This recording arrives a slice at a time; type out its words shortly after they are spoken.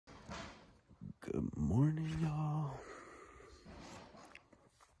Good morning, y'all.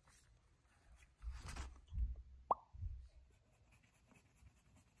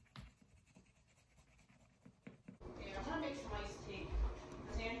 Yeah, I'm gonna make some iced tea.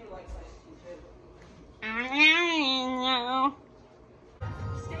 Because Andrew likes iced tea too.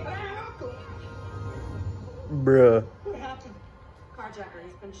 Stay back, Uncle. Bruh. What happened? Carjacker,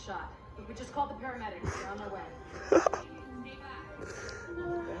 he's been shot. We just called the paramedics. They're on their way.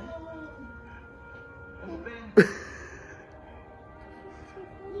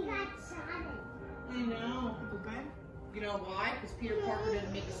 He got shot. I know, Uncle Ben. You know why? Because Peter Parker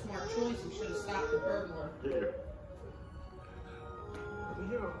didn't make a smart choice. He should have stopped the burglar. Yeah. Over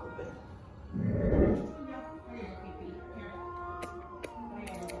here, Uncle Ben.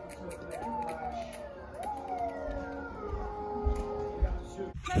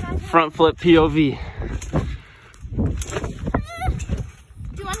 Front flip POV.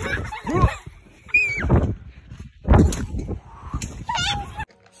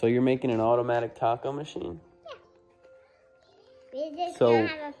 So you're making an automatic taco machine? Yeah. So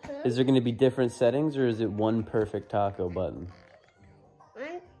is there going to be different settings or is it one perfect taco button?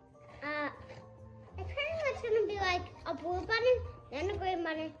 It's pretty much gonna be like a blue button, then a green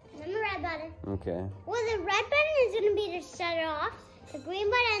button, then a red button. Okay. Well, the red button is gonna be to shut it off. The green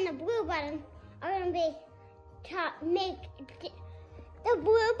button and the blue button are gonna be to make. The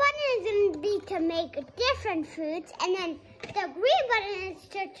blue button is gonna be to make different foods, and then the green button is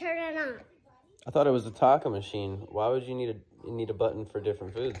to turn it on. I thought it was a taco machine. Why would you need a button for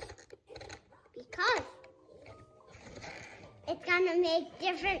different foods? Because it's gonna make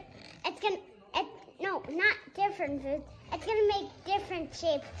different. No, not different foods. It's gonna make different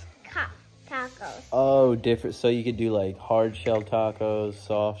shaped tacos. Oh, different. So you could do like hard shell tacos,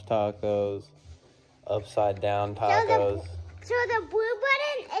 soft tacos, upside down tacos. So the blue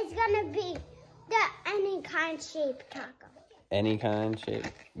button is gonna be the any kind shape taco. Any kind shape.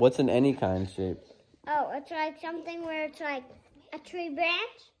 What's an any kind shape? Oh, it's like something where it's like a tree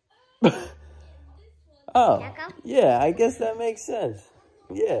branch. Oh, Taco? yeah. I guess that makes sense.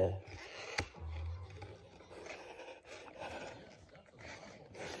 Yeah.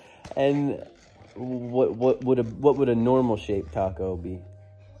 And what would a normal shaped taco be?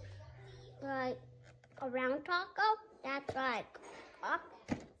 Like a round taco. That's like up.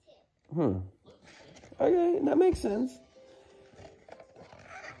 Okay, that makes sense.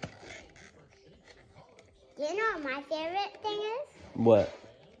 Do you know what my favorite thing is? What?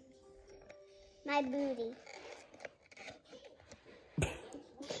 My booty.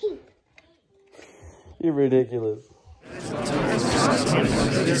 You're ridiculous.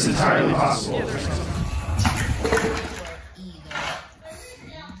 It's entirely possible.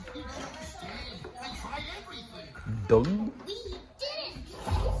 Done.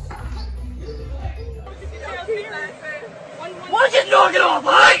 Why don't you knock it off,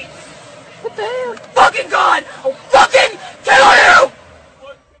 hey? What the hell? Fucking God! I'll fucking kill you!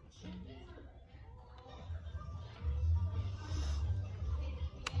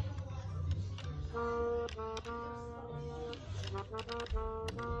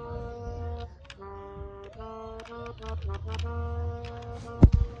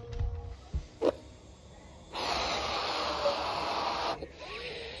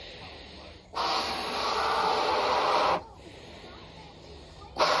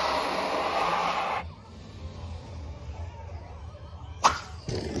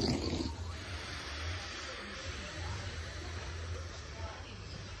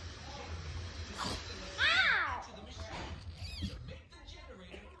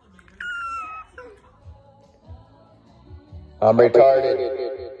 I'm retarded.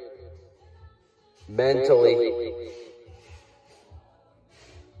 Mentally.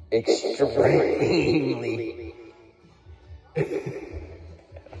 Extremely.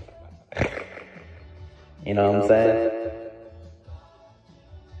 You know what I'm saying?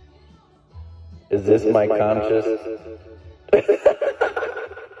 Is this my conscious?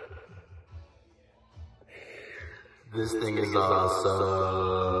 This thing is awesome.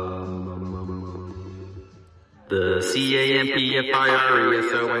 The CAMPFIRESONG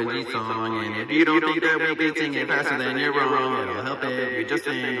song, and if you don't think that we can sing it faster, then you're wrong. It'll help if you just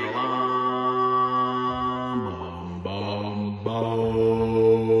sing along. Bum, bum, bum.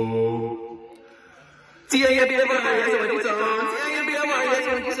 CAMPFIRESONG song,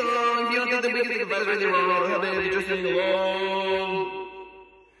 CAMPFIRESONG song. If you don't think that we can sing it faster, then you're wrong. It'll help if you just sing along.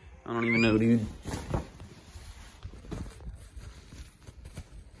 I don't even know, dude.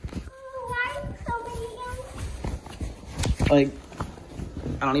 Like,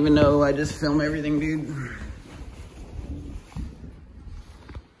 I don't even know. I just film everything, dude.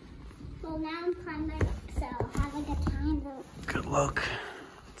 Well, now I'm climbing up, so have a good time. Good luck.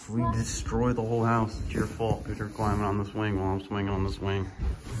 If we destroy the whole house, it's your fault because you're climbing on the swing while I'm swinging on the swing.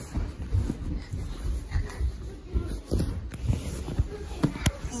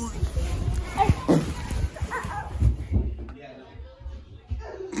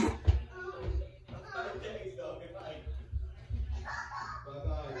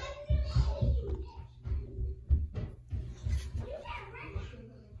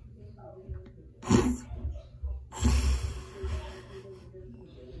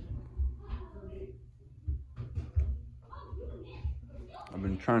 I've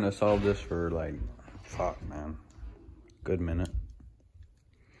been trying to solve this for like, fuck man, good minute.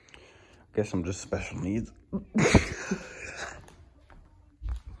 Guess I'm just special needs.